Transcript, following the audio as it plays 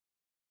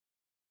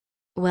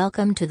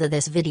Welcome to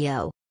this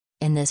video.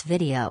 In this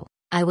video,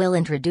 I will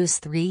introduce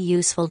 3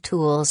 useful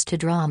tools to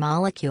draw a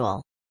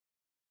molecule.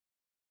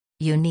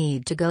 You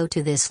need to go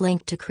to this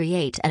link to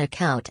create an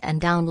account and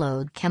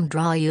download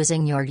ChemDraw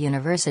using your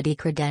university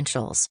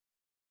credentials.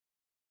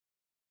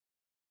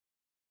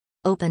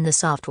 Open the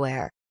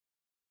software.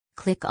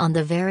 Click on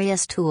the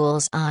various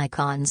tools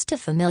icons to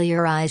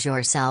familiarize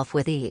yourself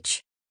with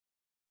each.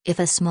 If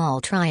a small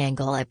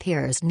triangle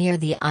appears near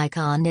the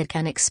icon, it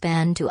can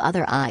expand to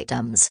other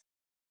items.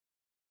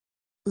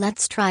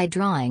 Let's try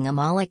drawing a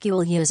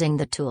molecule using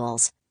the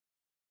tools.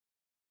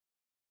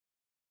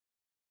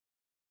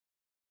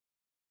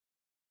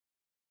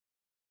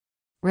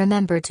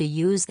 Remember to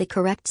use the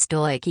correct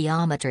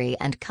stoichiometry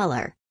and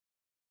color.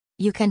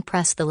 You can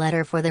press the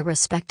letter for the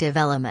respective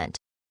element.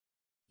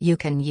 You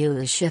can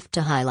use Shift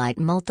to highlight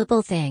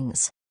multiple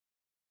things.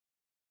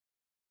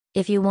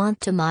 If you want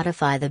to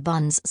modify the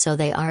bonds so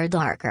they are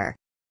darker,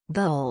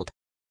 bold,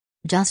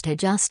 just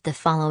adjust the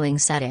following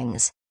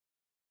settings.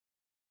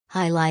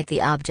 Highlight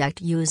the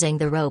object using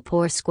the rope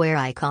or square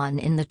icon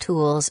in the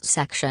Tools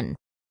section.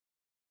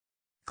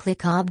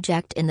 Click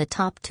Object in the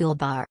top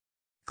toolbar.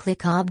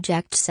 Click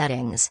Object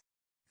Settings.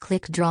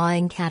 Click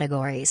Drawing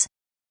Categories.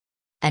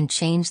 And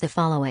change the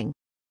following.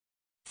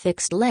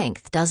 Fixed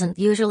length doesn't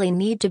usually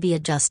need to be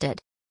adjusted.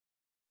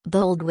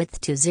 Bold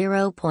width to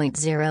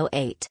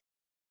 0.08.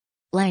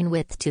 Line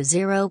width to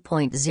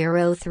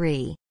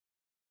 0.03.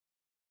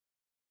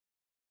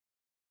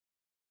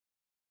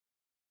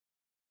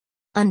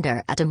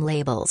 Under Atom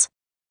Labels,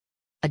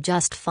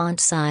 adjust font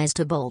size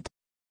to bold.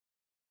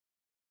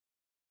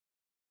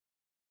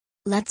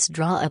 Let's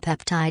draw a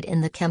peptide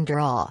in the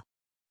ChemDraw.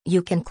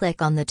 You can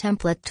click on the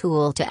template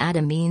tool to add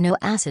amino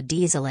acid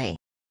easily.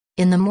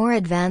 In the more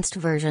advanced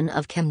version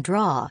of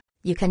ChemDraw,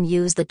 you can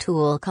use the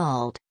tool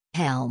called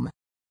Helm.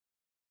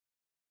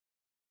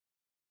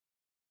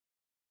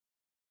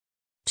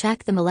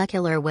 Check the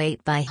molecular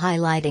weight by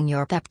highlighting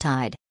your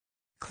peptide.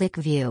 Click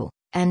View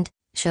and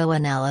Show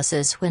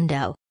Analysis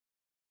window.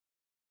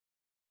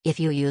 If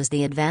you use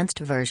the advanced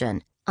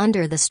version,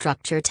 under the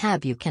Structure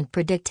tab you can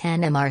predict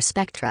NMR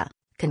spectra,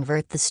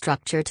 convert the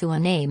structure to a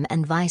name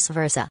and vice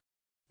versa.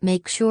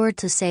 Make sure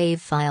to save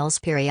files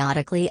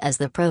periodically as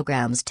the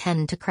programs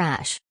tend to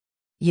crash.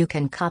 You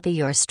can copy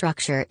your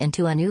structure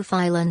into a new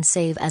file and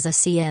save as a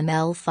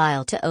CML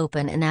file to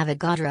open in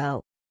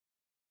Avogadro.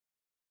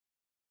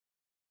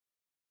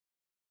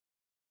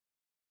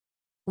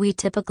 We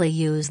typically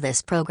use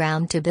this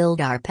program to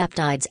build our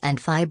peptides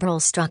and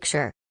fibril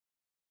structure.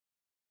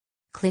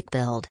 Click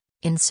Build,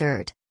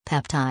 Insert,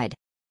 Peptide.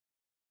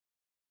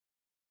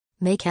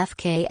 Make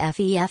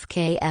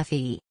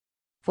FKFE.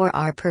 For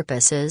our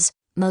purposes,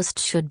 most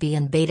should be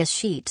in beta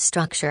sheet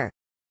structure.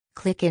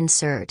 Click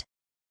Insert.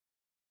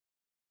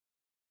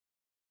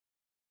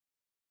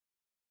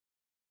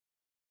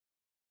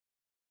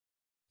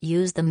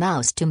 Use the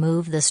mouse to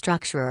move the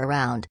structure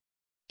around.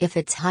 If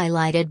it's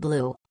highlighted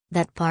blue,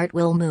 that part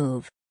will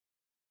move.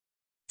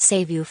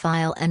 Save your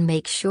file and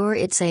make sure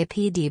it's a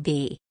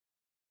PDB.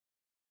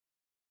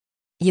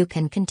 You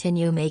can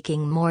continue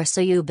making more so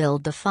you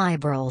build the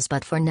fibrils,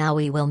 but for now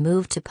we will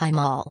move to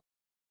Pymol.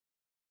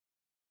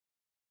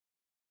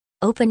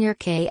 Open your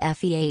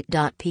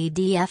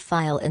kfe8.pdf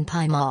file in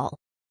Pymol.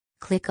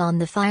 Click on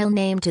the file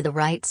name to the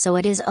right so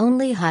it is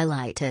only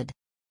highlighted.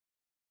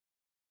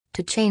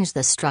 To change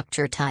the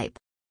structure type,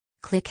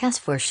 click S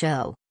for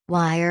Show,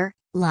 Wire,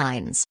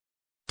 Lines.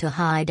 To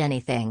hide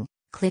anything,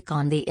 click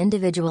on the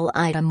individual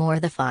item or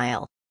the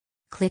file.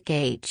 Click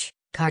H.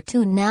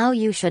 Cartoon. Now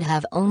you should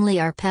have only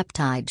our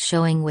peptide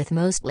showing with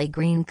mostly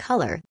green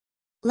color.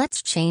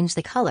 Let's change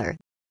the color.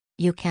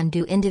 You can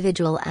do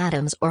individual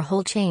atoms or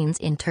whole chains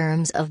in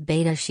terms of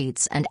beta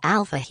sheets and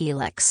alpha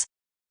helix.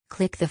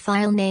 Click the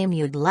file name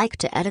you'd like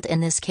to edit, in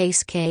this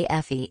case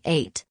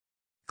KFE8.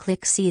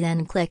 Click C,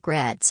 then click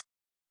Reds.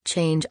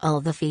 Change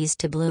all the P's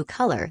to blue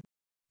color.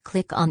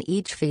 Click on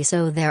each Phi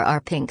so there are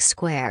pink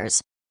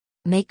squares.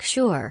 Make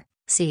sure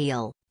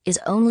Seal is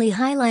only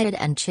highlighted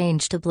and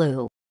change to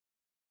blue.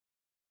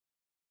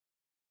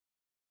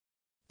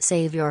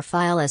 Save your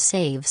file as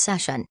Save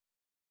Session.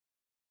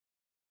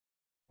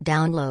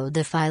 Download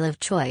the file of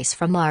choice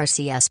from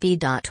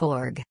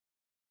rcsp.org.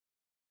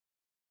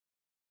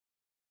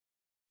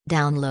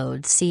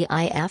 Download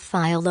CIF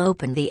file.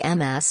 Open the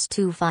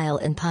MS2 file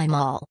in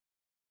Pymol.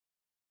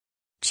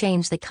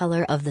 Change the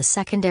color of the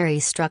secondary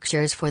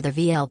structures for the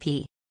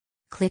VLP.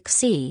 Click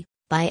C,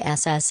 by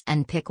SS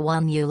and pick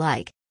one you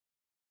like.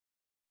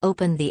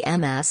 Open the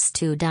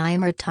MS2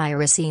 dimer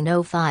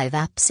tyrosine 05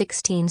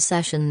 app16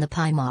 session, the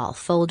Pymol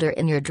folder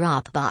in your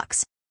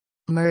Dropbox.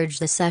 Merge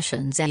the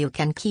sessions and you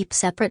can keep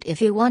separate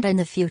if you want in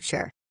the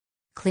future.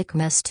 Click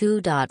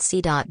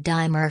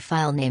mes2.c.dimer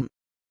file name.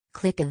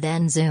 Click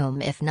then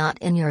zoom if not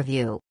in your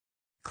view.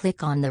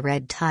 Click on the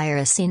red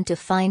tyrosine to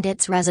find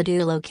its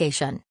residue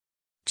location.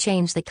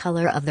 Change the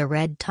color of the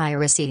red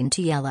tyrosine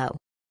to yellow.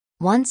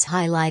 Once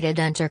highlighted,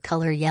 enter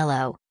color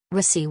yellow,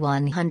 RC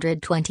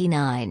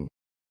 129.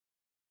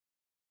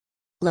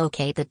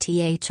 Locate the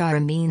THR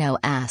amino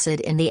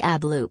acid in the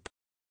AB loop.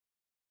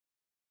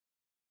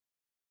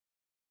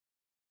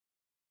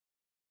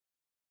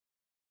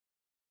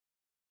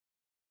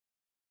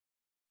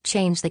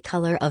 change the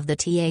color of the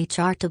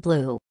THR to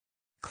blue.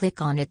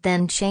 Click on it,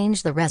 then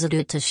change the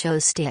residue to show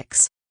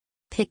sticks.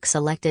 Pick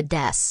selected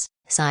des,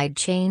 side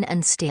chain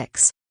and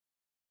sticks.